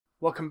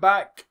Welcome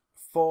back.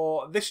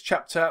 For this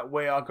chapter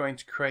we are going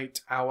to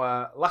create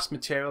our last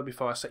material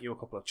before I set you a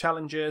couple of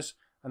challenges,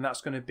 and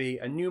that's going to be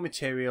a new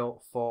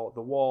material for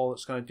the wall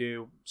that's going to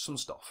do some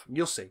stuff.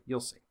 You'll see.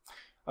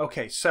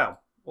 Okay, so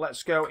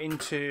let's go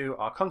into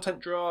our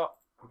content drawer.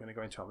 We're going to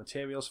go into our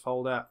materials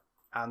folder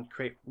and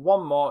create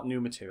one more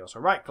new material.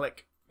 So right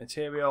click,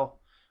 material.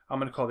 I'm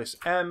going to call this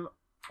M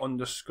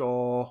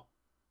underscore,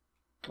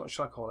 what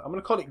should I call it? I'm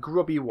going to call it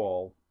grubby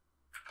wall.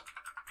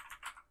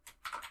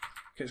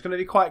 Okay, it's going to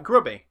be quite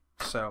grubby,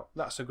 so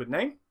that's a good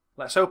name.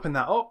 Let's open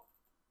that up,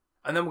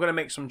 and then we're going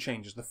to make some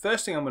changes. The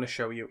first thing I'm going to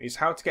show you is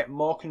how to get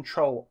more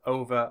control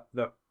over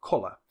the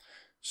colour.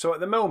 So at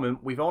the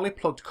moment we've only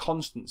plugged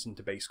constants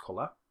into base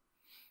colour,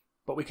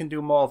 but we can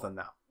do more than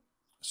that.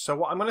 So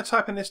what I'm going to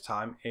type in this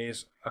time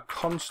is a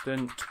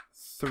constant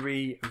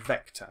 3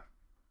 vector,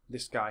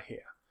 this guy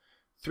here.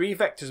 3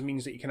 vectors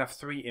means that you can have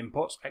 3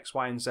 inputs, X,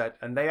 Y, and Z,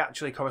 and they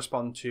actually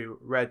correspond to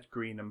red,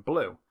 green, and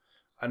blue.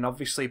 And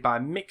obviously by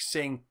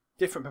mixing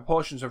different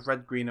proportions of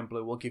red, green, and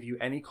blue will give you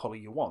any colour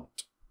you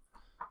want.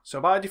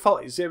 So by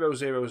default it's 0,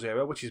 0,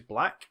 0, which is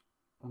black.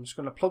 I'm just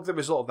going to plug the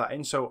result of that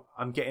in, so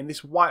I'm getting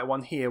this white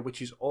one here,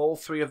 which is all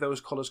 3 of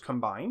those colours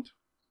combined,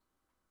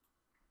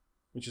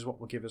 which is what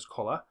will give us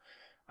colour.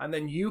 And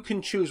then you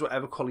can choose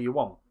whatever colour you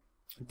want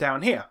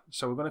down here.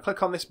 So we're going to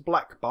click on this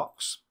black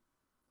box.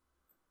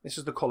 This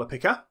is the colour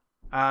picker,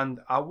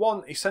 and I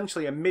want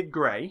essentially a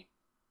mid-grey,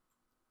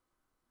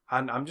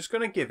 and I'm just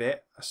going to give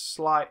it a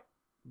slight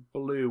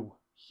blue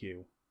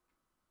hue.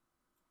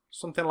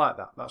 Something like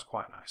that. That's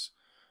quite nice.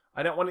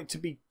 I don't want it to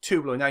be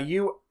too blue. Now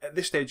you, at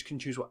this stage, can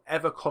choose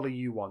whatever colour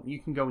you want. You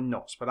can go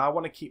nuts, but I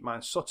want to keep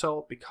mine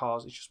subtle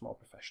because it's just more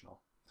professional.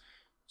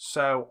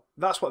 So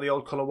that's what the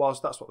old colour was.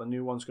 That's what the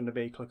new one's going to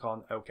be. Click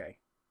on OK.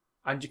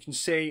 And you can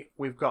see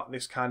we've got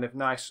this kind of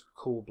nice,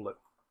 cool blue.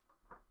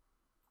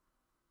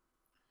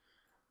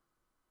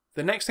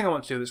 The next thing I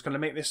want to do that's going to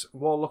make this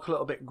wall look a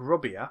little bit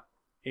grubbier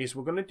is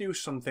we're going to do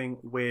something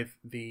with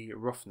the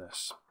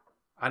roughness.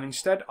 And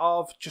instead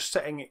of just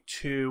setting it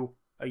to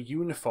a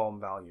uniform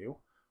value,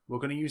 we're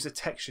going to use a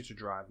texture to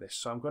drive this.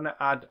 So I'm going to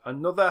add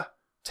another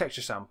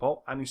texture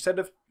sample, and instead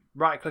of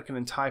right clicking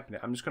and typing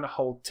it, I'm just going to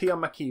hold T on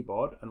my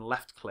keyboard and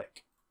left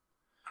click,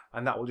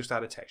 and that will just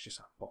add a texture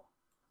sample.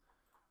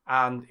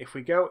 And if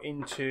we go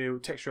into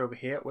texture over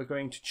here, we're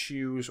going to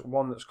choose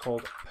one that's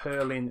called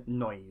Perlin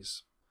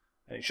Noise.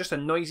 And it's just a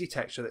noisy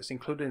texture that's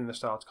included in the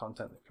starter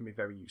content that can be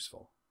very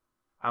useful.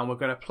 And we're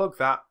going to plug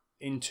that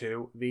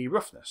into the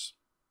roughness.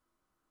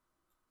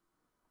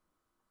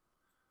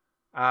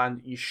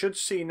 And you should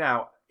see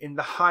now in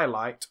the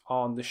highlight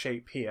on the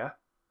shape here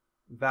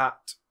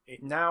that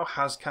it now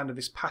has kind of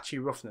this patchy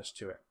roughness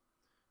to it,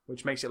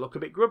 which makes it look a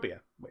bit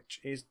grubbier,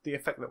 which is the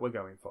effect that we're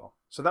going for.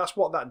 So that's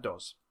what that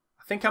does.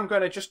 I think I'm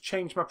going to just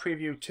change my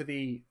preview to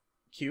the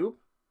cube,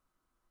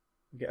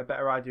 get a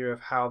better idea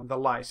of how the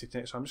light is sitting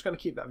in it. So I'm just going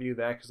to keep that view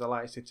there because the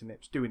light is sitting in it,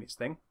 it's doing its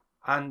thing.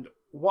 And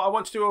what I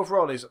want to do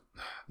overall is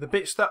the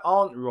bits that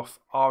aren't rough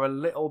are a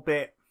little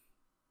bit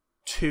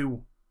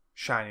too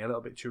shiny, a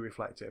little bit too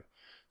reflective.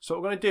 So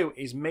what we're going to do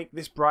is make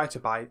this brighter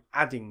by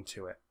adding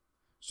to it.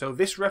 So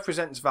this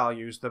represents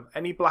values.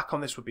 Any black on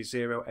this would be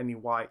 0, any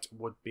white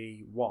would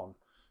be 1.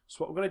 So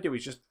what we're going to do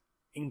is just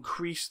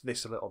increase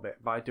this a little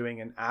bit by doing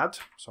an add.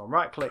 So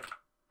right click,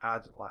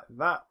 add like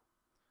that.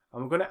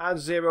 And we're going to add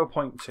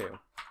 0.2.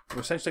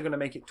 We're essentially going to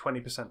make it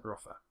 20%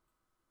 rougher.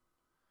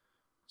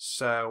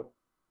 So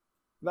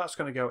that's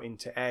going to go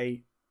into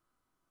A,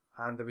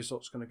 and the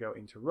result's going to go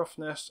into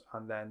roughness,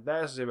 and then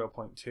there's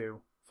 0.2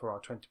 for our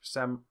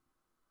 20%.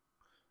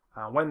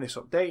 And when this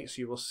updates,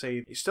 you will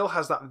see it still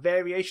has that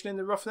variation in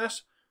the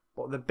roughness,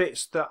 but the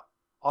bits that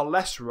are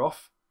less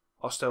rough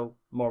are still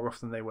more rough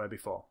than they were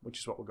before, which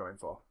is what we're going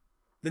for.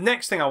 The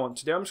next thing I want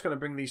to do, I'm just going to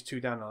bring these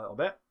two down a little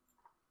bit,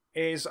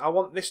 is I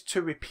want this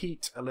to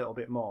repeat a little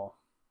bit more.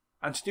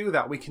 And to do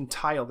that, we can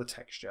tile the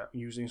texture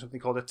using something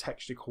called a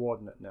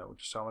TextureCoordinate node.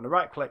 So I'm going to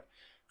right click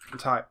and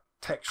type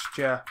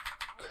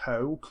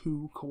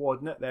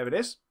TextureCoordinate, there it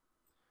is.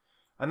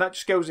 And that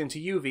just goes into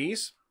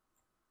UVs.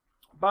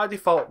 By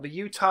default, the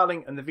U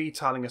tiling and the V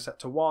tiling are set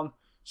to 1,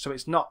 so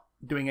it's not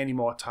doing any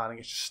more tiling,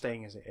 it's just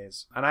staying as it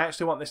is. And I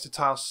actually want this to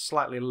tile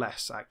slightly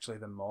less actually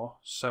than more,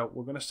 so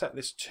we're going to set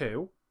this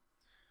to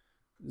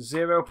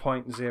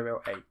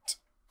 0.08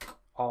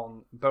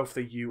 on both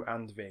the U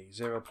and V,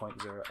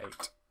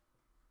 0.08.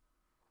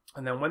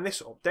 And then when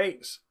this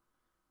updates,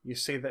 you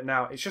see that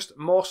now it's just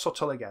more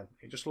subtle again.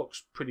 It just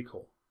looks pretty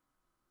cool.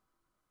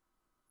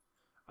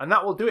 And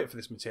that will do it for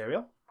this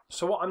material.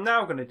 So what I'm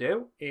now going to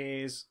do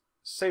is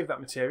save that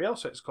material.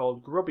 So it's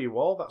called Grubby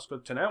Wall. That's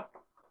good to know.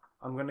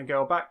 I'm going to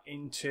go back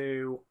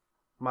into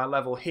my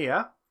level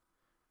here.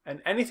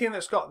 And anything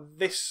that's got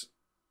this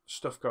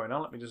stuff going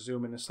on, let me just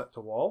zoom in and select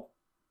a wall.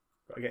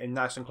 Got to get in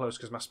nice and close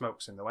because my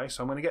smoke's in the way.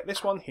 So I'm going to get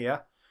this one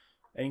here.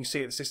 And you can see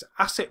it's this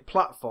asset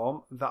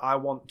platform that I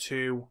want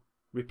to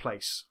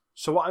replace.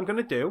 So what I'm going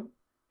to do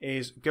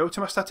is go to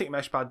my static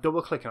mesh by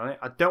double clicking on it.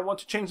 I don't want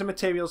to change the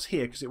materials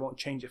here because it won't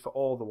change it for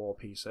all the wall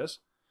pieces.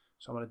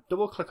 So I'm going to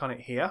double click on it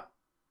here.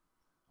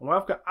 And where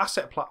I've got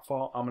asset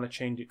platform, I'm going to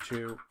change it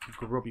to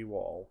grubby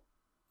wall.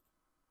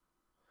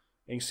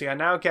 And you can see I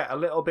now get a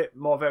little bit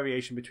more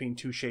variation between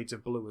two shades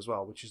of blue as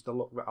well, which is the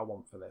look that I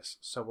want for this.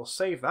 So we'll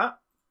save that.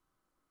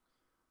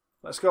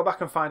 Let's go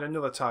back and find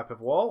another type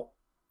of wall.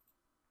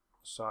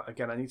 So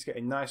again, I need to get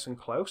in nice and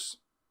close.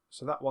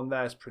 So that one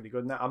there is pretty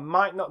good. Now I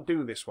might not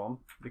do this one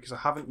because I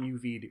haven't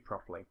UV'd it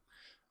properly.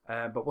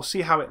 But we'll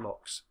see how it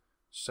looks.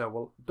 So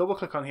we'll double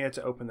click on here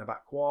to open the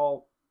back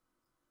wall.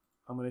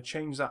 I'm going to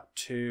change that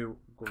to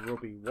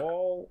grubby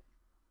wall.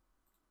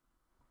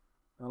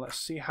 Now let's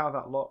see how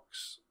that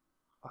looks.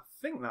 I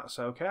think that's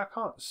okay. I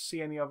can't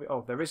see any of it.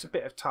 Oh, there is a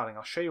bit of tiling.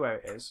 I'll show you where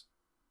it is.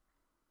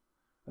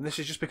 And this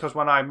is just because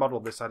when I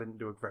modelled this, I didn't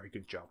do a very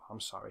good job. I'm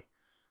sorry.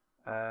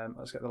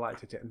 Let's get the light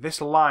to it. This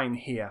line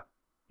here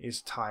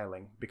is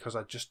tiling because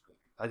I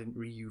didn't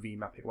re-UV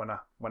map it when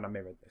I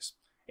mirrored this.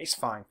 It's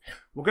fine.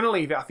 We're going to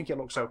leave it. I think it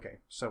looks okay.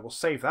 So we'll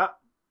save that.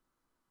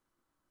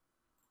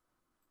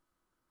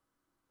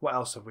 What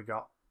else have we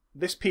got?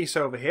 This piece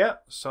over here.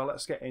 So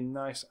let's get in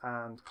nice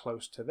and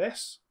close to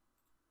this.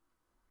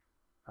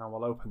 And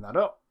we'll open that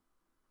up.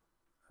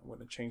 I'm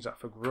going to change that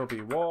for grubby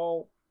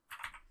wall.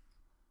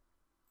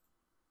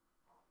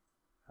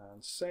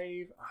 And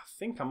save. I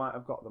think I might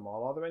have got them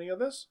all. Are there any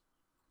others?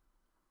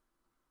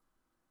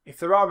 If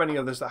there are any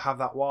others that have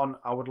that one,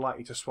 I would like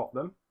you to swap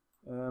them.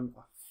 I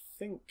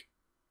think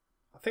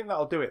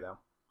that'll do it though.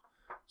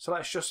 So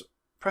let's just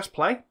press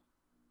play.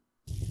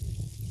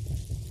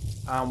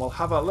 And we'll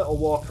have a little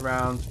walk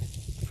around,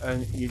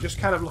 and you're just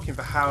kind of looking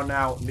for how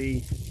now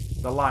the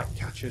light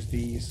catches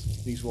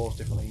these walls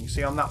differently. You can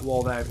see on that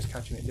wall there it's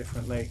catching it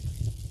differently.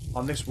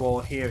 On this wall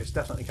here it's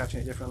definitely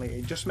catching it differently.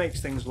 It just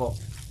makes things look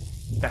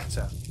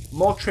better.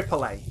 More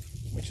AAA,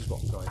 which is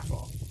what we're going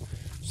for.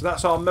 So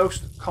that's our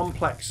most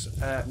complex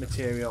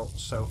material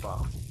so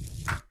far.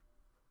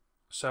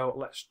 So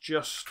let's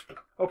just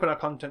open our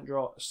content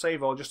drawer,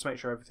 save all, just to make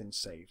sure everything's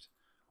saved.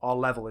 Our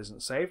level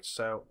isn't saved,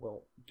 so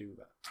we'll do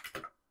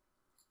that.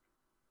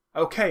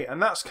 Okay, and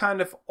that's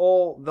kind of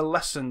all the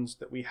lessons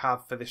that we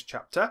have for this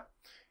chapter.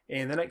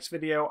 In the next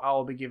video,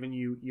 I'll be giving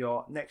you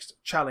your next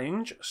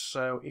challenge,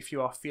 so if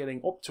you are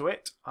feeling up to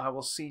it, I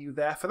will see you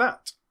there for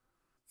that.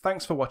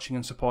 Thanks for watching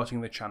and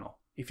supporting the channel.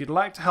 If you'd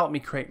like to help me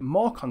create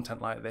more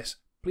content like this,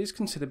 please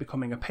consider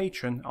becoming a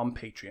patron on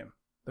Patreon.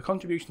 The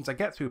contributions I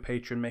get through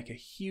Patreon make a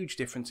huge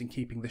difference in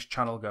keeping this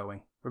channel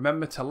going.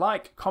 Remember to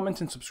like, comment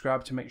and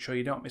subscribe to make sure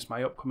you don't miss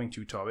my upcoming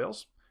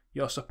tutorials.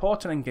 Your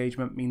support and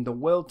engagement mean the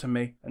world to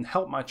me and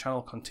help my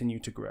channel continue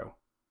to grow.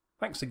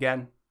 Thanks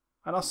again,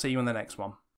 and I'll see you in the next one.